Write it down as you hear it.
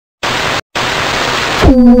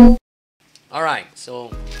Alright,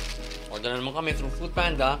 so order na naman kami through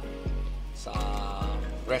Foodpanda sa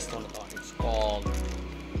restaurant na to. It's called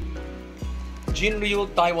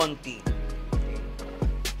JinYu Taiwan tea. Okay.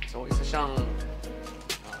 So isa siyang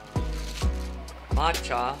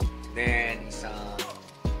matcha, then isang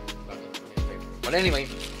but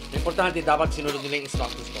anyway, importante dapat sinunod nila yung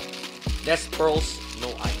instructions ko. Less pearls,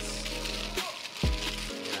 no ice.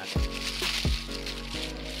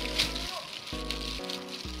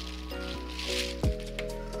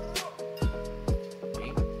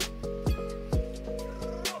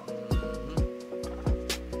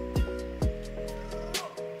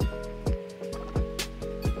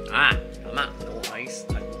 Tama. No ice.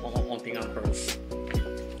 Nagbuko ko konting ang pearls.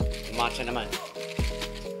 Matcha naman.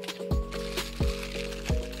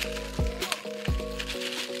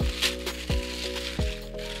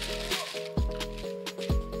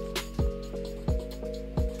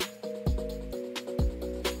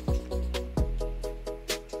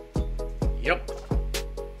 Yup.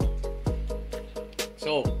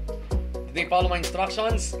 So, did they follow my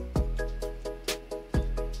instructions?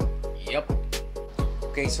 Yup.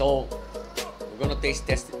 Okay, so we're gonna taste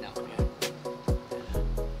test it now. Yeah.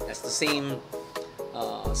 That's the same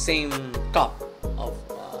cup of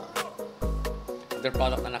their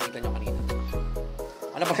product na nakita nyo kanina.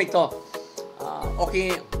 Ano ba ito?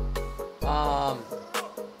 Okay.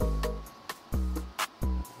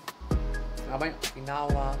 Ano ba yun?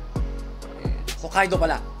 Okinawa. Hokkaido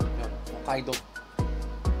pala. Yun, Hokkaido.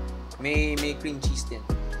 May cream cheese din.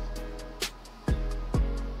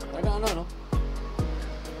 Talaga ano?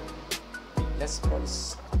 Less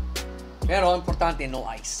pearls. Pero importante, no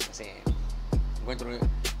ice. Kasi I'm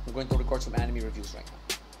going to record some anime reviews right now.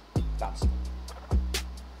 Tapos.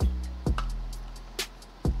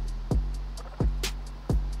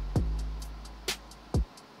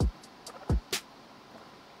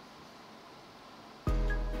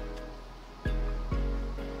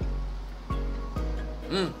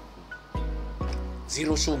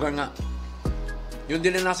 Zero sugar nga. Yun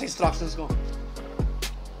din na nasa instructions ko.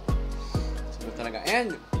 Talaga.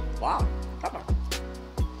 And, wow, tama.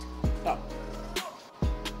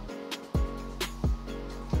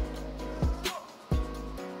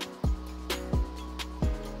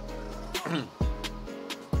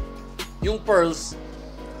 Yung pearls,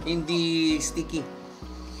 hindi sticky.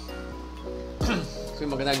 So,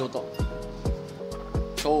 yung magandang luto.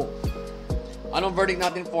 So, anong verdict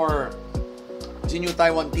natin for JinYu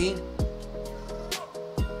Taiwan tea?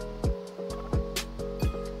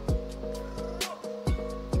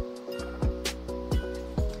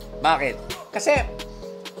 Bakit? Kasi,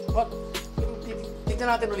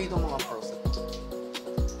 tignan natin ulit itong mga pearls.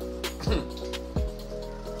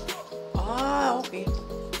 Okay.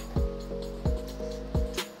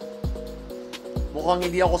 Mukhang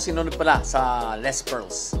hindi ako sinunod pala sa less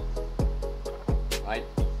pearls. Right?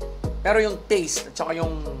 Pero yung taste at saka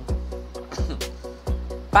yung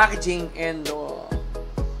packaging and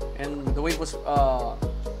the way it was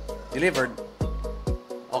delivered,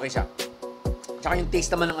 okay siya. Tsaka yung taste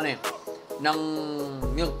naman ng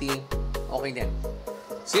milk tea, okay din.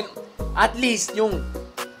 At least the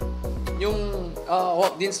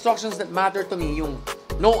instructions that matter to me, yung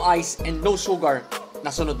no ice and no sugar,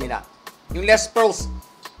 nasunod nila. Yung less pearls,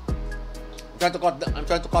 I'm trying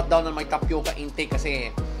to cut down on my tapioca intake kasi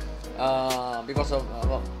because of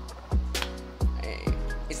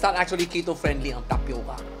it's not actually keto friendly ang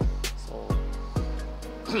tapioca. So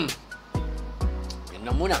yun na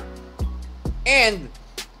muna. And,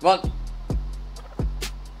 well,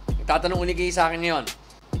 tatanong ulit kayo sa akin ngayon,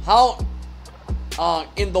 how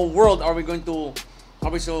in the world are we going to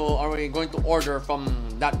order from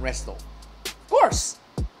that resto? Of course,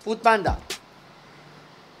 Foodpanda.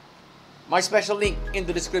 My special link in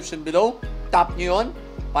the description below. Tap nyo yun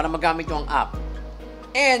para magamit nyo ang app.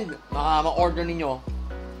 And, ma-order ninyo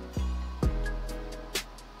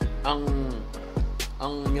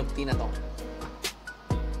ang milk tea na to.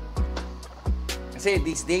 Kasi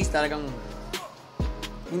these days talagang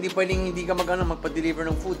hindi pwedeng hindi ka magpa-deliver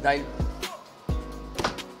ng food dahil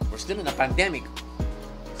we're still in a pandemic.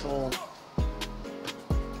 So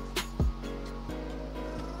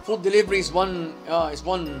food delivery is one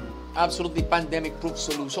absolutely pandemic-proof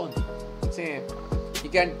solution. Kasi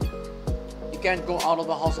you can't go out of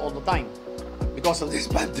the house all the time because of this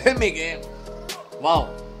pandemic.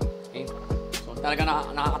 Wow. Okay. So talaga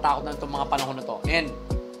nakakatakot na itong mga panahon na to. And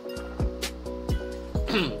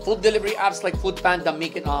food delivery apps like Foodpanda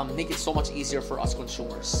make it so much easier for us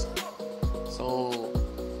consumers. So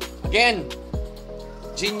again,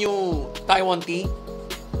 JinYu Taiwan tea.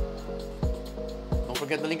 Don't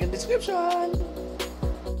forget the link in the description.